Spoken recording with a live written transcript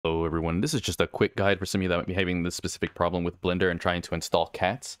everyone. This is just a quick guide for some of you that might be having this specific problem with Blender and trying to install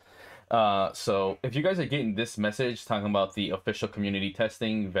cats. So if you guys are getting this message talking about the official community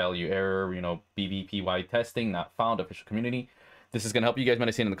testing, value error, BBPY testing, not found, official community, this is going to help you guys might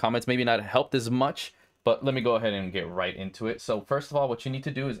have seen in the comments. Maybe not helped as much, but let me go ahead and get right into it. So first of all, what you need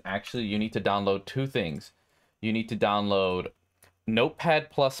to do is actually you need to download two things. You need to download Notepad++,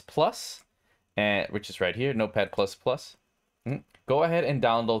 which is right here, Notepad++. Go ahead and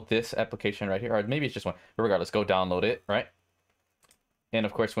download this application right here, or maybe it's just one, but regardless, go download it, right? And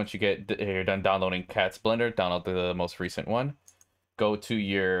of course, once you're done downloading Cats Blender, download the most recent one. Go to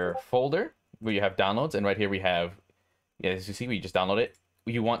your folder where you have downloads, and right here we have, as you see, we just download it.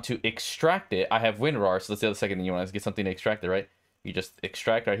 You want to extract it. I have WinRAR, so that's the other second thing you want to get something to extract it, right? You just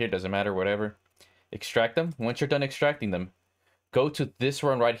extract right here, doesn't matter, whatever. Extract them. Once you're done extracting them, go to this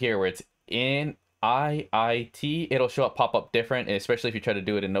one right here where it's in IIT. It'll show up pop-up different, especially if you try to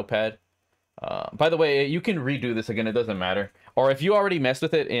do it in Notepad. By the way, you can redo this again, it doesn't matter. Or if you already messed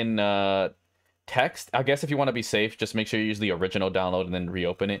with it in text, I guess if you want to be safe, just make sure you use the original download and then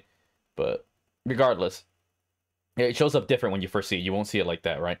reopen it. But regardless, it shows up different when you first see it. You won't see it like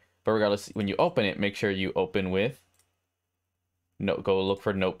that, right? But regardless, when you open it, make sure you open with go look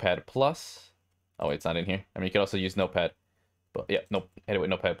for Notepad+. Oh, it's not in here. I mean, you can also use Notepad. But yeah, edit with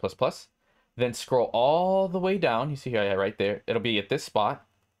Notepad++. Then scroll all the way down. You see here, right there. It'll be at this spot.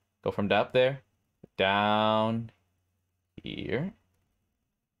 Go from up there, down here.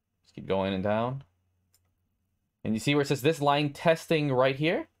 Just keep going and down. And you see where it says this line testing right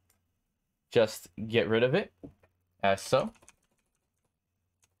here? Just get rid of it, as so.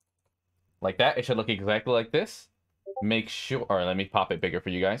 Like that. It should look exactly like this. Make sure, or let me pop it bigger for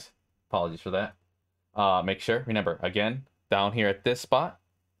you guys. Apologies for that. Make sure, remember, again, down here at this spot,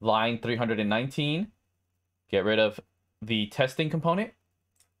 line 319, get rid of the testing component.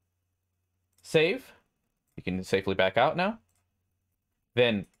 Save. You can safely back out now.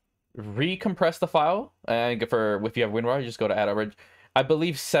 Then recompress the file. And if you have WinRAR, you just go to add-ons. I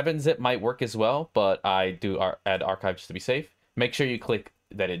believe 7-zip might work as well, but I do add archive just to be safe. Make sure you click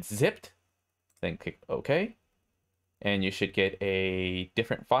that it's zipped. Then click OK. And you should get a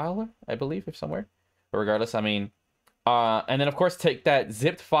different file, I believe, if somewhere. But regardless, I mean, and then of course take that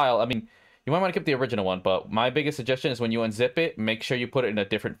zipped file. I mean, you might want to keep the original one, but my biggest suggestion is when you unzip it, make sure you put it in a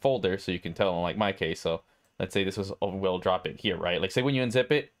different folder so you can tell, like my case. So let's say this was, we'll drop it here, right? Like say when you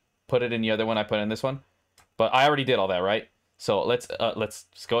unzip it, put it in the other one, I put it in this one. But I already did all that, right? So let's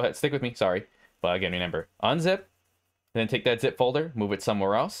just go ahead, stick with me, sorry. But again, remember, unzip, then take that zip folder, move it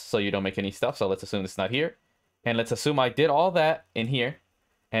somewhere else so you don't make any stuff. So let's assume it's not here. And let's assume I did all that in here.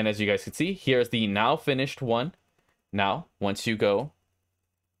 And as you guys can see, here's the now finished one. Now, once you go,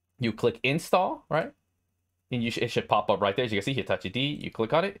 you click install, right? And it should pop up right there. As you can see, Hitachi D, you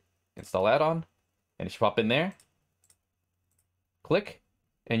click on it, install add-on, and it should pop in there. Click,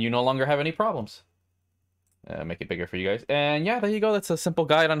 and you no longer have any problems. Make it bigger for you guys. And yeah, there you go. That's a simple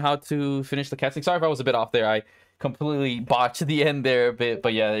guide on how to finish the casting. Sorry if I was a bit off there. I completely botched the end there a bit,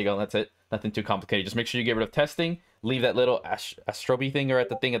 but yeah, there you go. That's it. Nothing too complicated. Just make sure you get rid of testing. Leave that little astrobe thing or at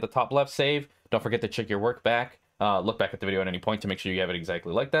the thing at the top left, save. Don't forget to check your work back. Look back at the video at any point to make sure you have it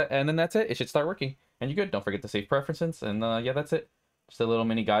exactly like that. And then that's it. It should start working. And you're good. Don't forget to save preferences. And yeah, that's it. Just a little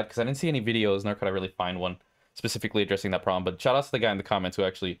mini guide because I didn't see any videos, nor could I really find one specifically addressing that problem. But shout out to the guy in the comments who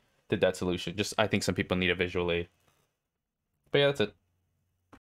actually did that solution. Just, I think some people need a visual aid. But yeah, that's it.